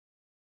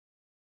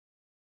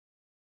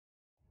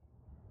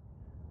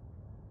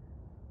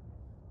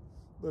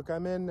Look,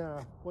 I'm in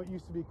what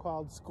used to be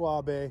called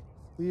Squaw Bay.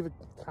 Leave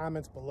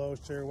comments below,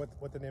 share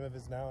what the name of it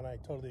is now, and I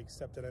totally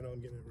accept it. I know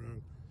I'm getting it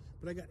wrong.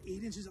 But I got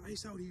 8 inches of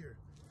ice out here.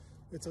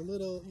 It's a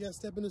little, you gotta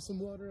step into some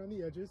water on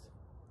the edges.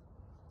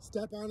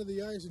 Step onto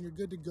the ice and you're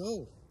good to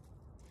go.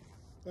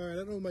 All right, I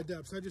don't know my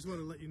depths. I just want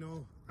to let you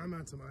know I'm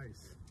on some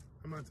ice.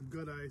 I'm on some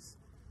good ice.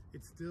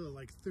 It's still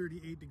like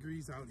 38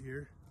 degrees out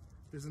here.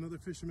 There's another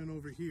fisherman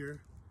over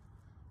here.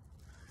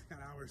 Got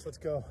hours, let's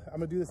go. I'm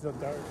gonna do this until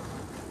dark. Right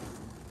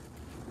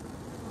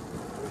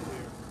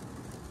here.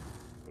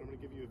 But I'm gonna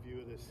give you a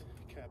view of this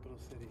capital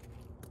city.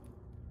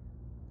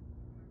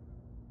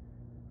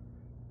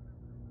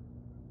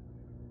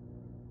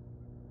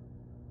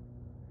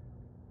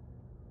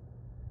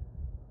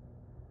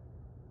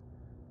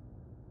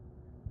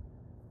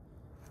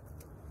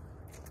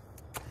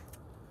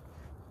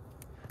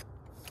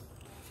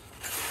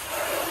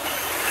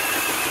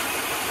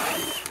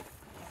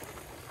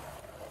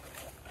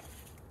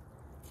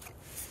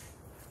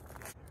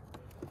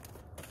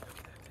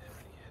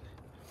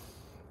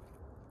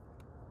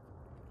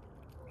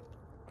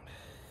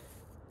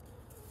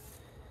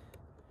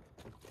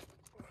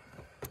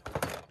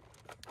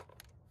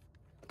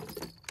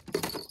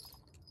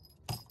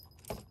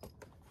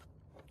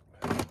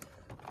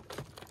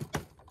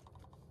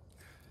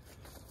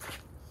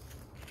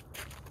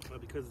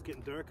 Because it's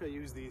getting dark, I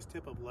use these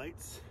tip-up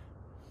lights.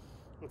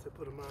 Once I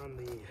put them on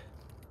the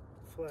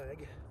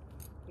flag,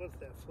 once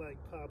that flag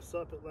pops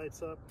up, it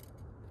lights up,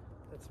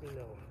 lets me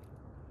know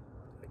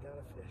I got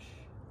a fish.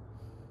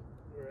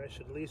 Or I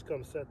should at least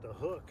come set the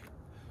hook.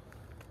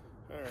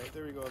 All right,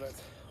 there we go,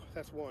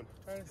 that's one.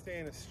 Trying to stay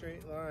in a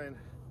straight line.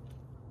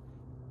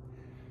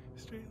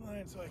 Straight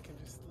line so I can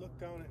just look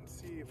down it and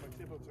see if my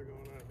tip-ups are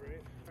going up,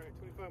 right? All right,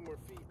 25 more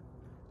feet.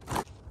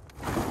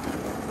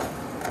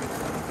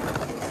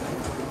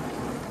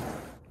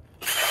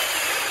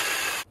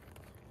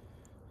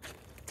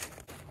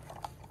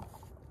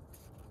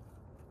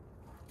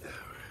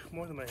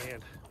 More than my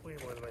hand, way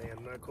more than my hand.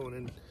 I'm not going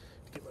in to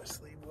get my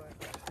sleeve wet.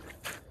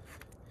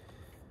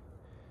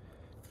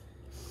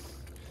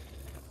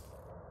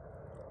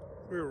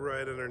 We're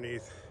right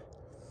underneath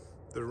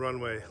the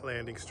runway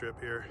landing strip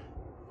here.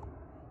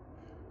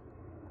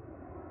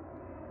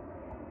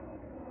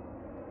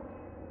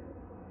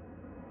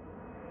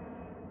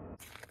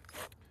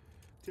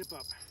 Tip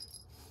up.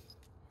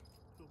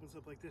 Opens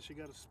up like this. You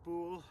got a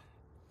spool.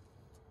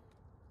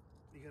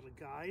 You got a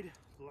guide.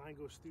 The line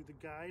goes through the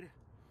guide.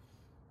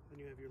 Then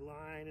you have your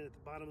line, and at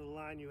the bottom of the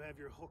line you have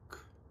your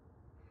hook.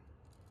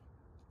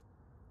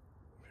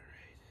 All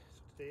right, so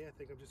today I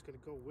think I'm just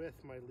gonna go with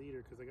my leader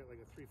because I got like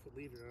a 3-foot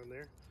leader on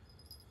there.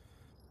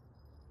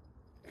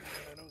 And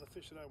I know the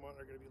fish that I want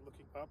are gonna be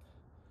looking up.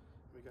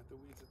 We got the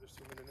weeds that they're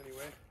swimming in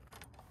anyway.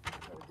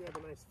 Gotta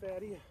grab a nice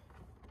fatty.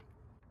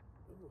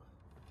 Ooh,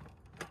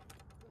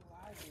 a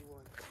lively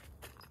one.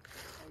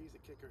 I'll use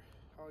a kicker.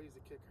 I'll use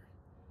a kicker.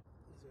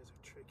 These guys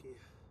are tricky.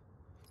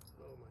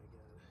 Oh my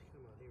God,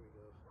 come on, here we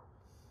go.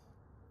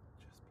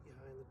 Just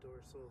behind the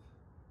dorsal,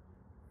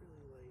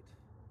 really light.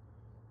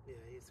 Yeah,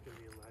 he's gonna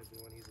be a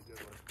lively one, he's a good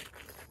one.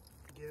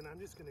 Again,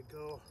 I'm just gonna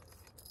go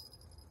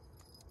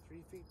 3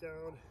 feet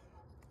down.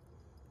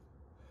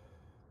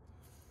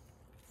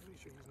 Pretty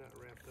sure he's not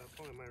wrapped up.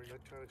 Oh, my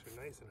electronics are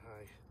nice and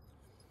high.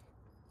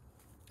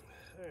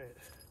 All right,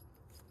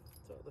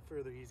 so the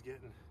further he's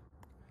getting.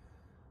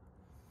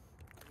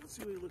 Let's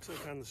see what he looks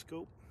like on the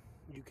scope.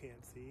 You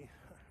can't see.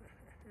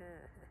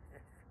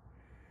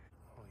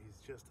 Oh,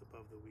 he's just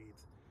above the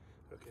weeds.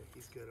 Okay,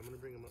 he's good. I'm gonna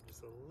bring him up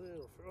just a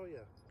little. Oh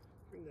yeah,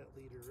 bring that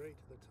leader right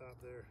to the top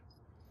there.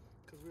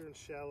 Because we're in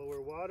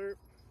shallower water.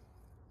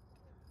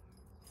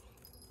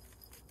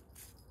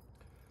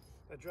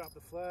 I dropped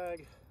the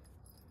flag.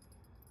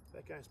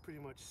 That guy's pretty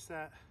much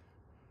set.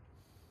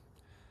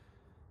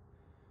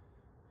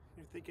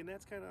 You're thinking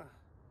it's kind of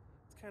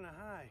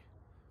high,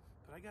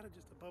 but I got it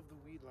just above the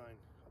weed line,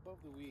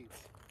 above the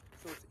weeds.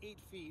 So it's 8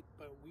 feet,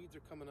 but weeds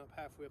are coming up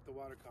halfway up the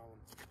water column.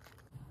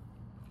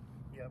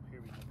 Yep,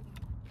 here we go.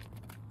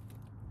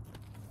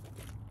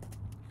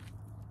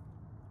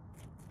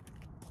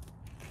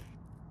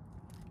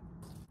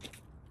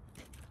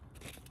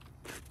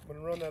 I'm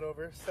gonna run that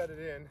over, set it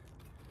in,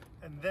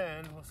 and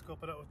then we'll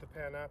scope it out with the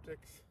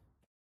Panoptics.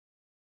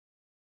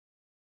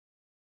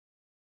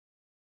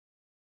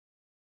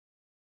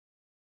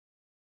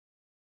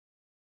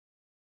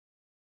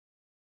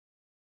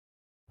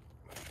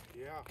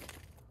 Yeah,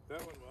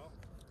 that went well.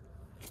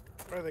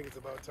 I think it's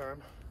about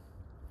time.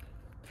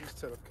 Just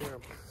set up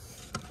camp.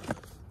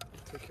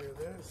 Take care of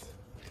this.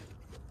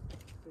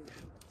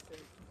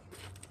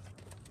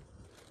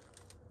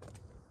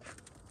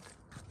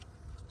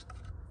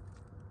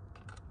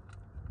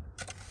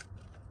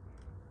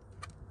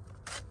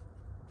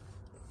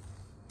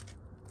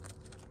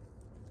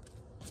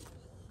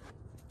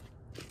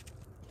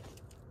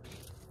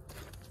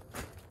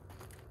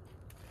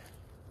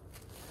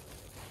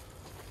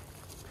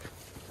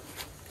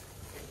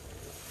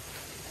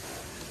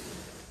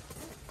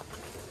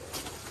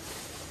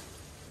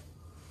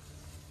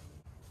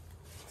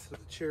 So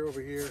the chair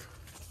over here, I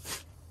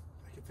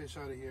can fish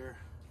out of here.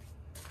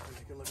 And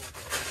I can look out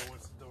the window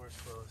once the door's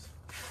closed.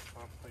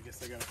 I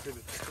guess I gotta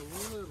pivot just a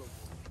little more.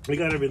 We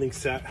got everything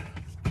set.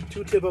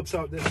 2 tip ups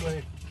out this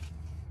way.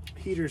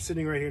 Heater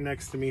sitting right here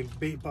next to me.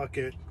 Bait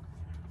bucket.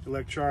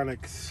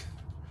 Electronics.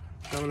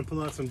 So I'm gonna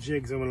pull out some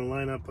jigs. I'm gonna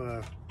line up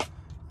a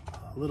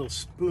little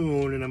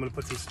spoon and I'm gonna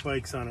put some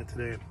spikes on it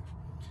today.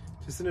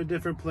 Just in a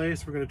different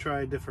place. We're gonna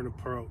try a different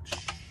approach.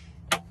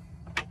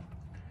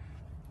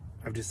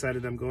 I've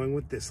decided I'm going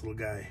with this little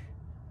guy.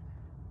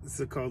 This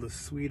is called a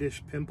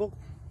Swedish Pimple.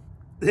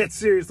 That's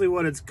seriously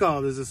what it's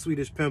called, is a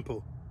Swedish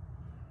Pimple.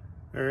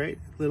 All right,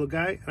 little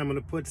guy. I'm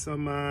gonna put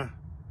some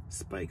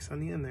spikes on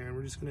the end there and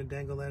we're just gonna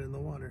dangle that in the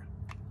water.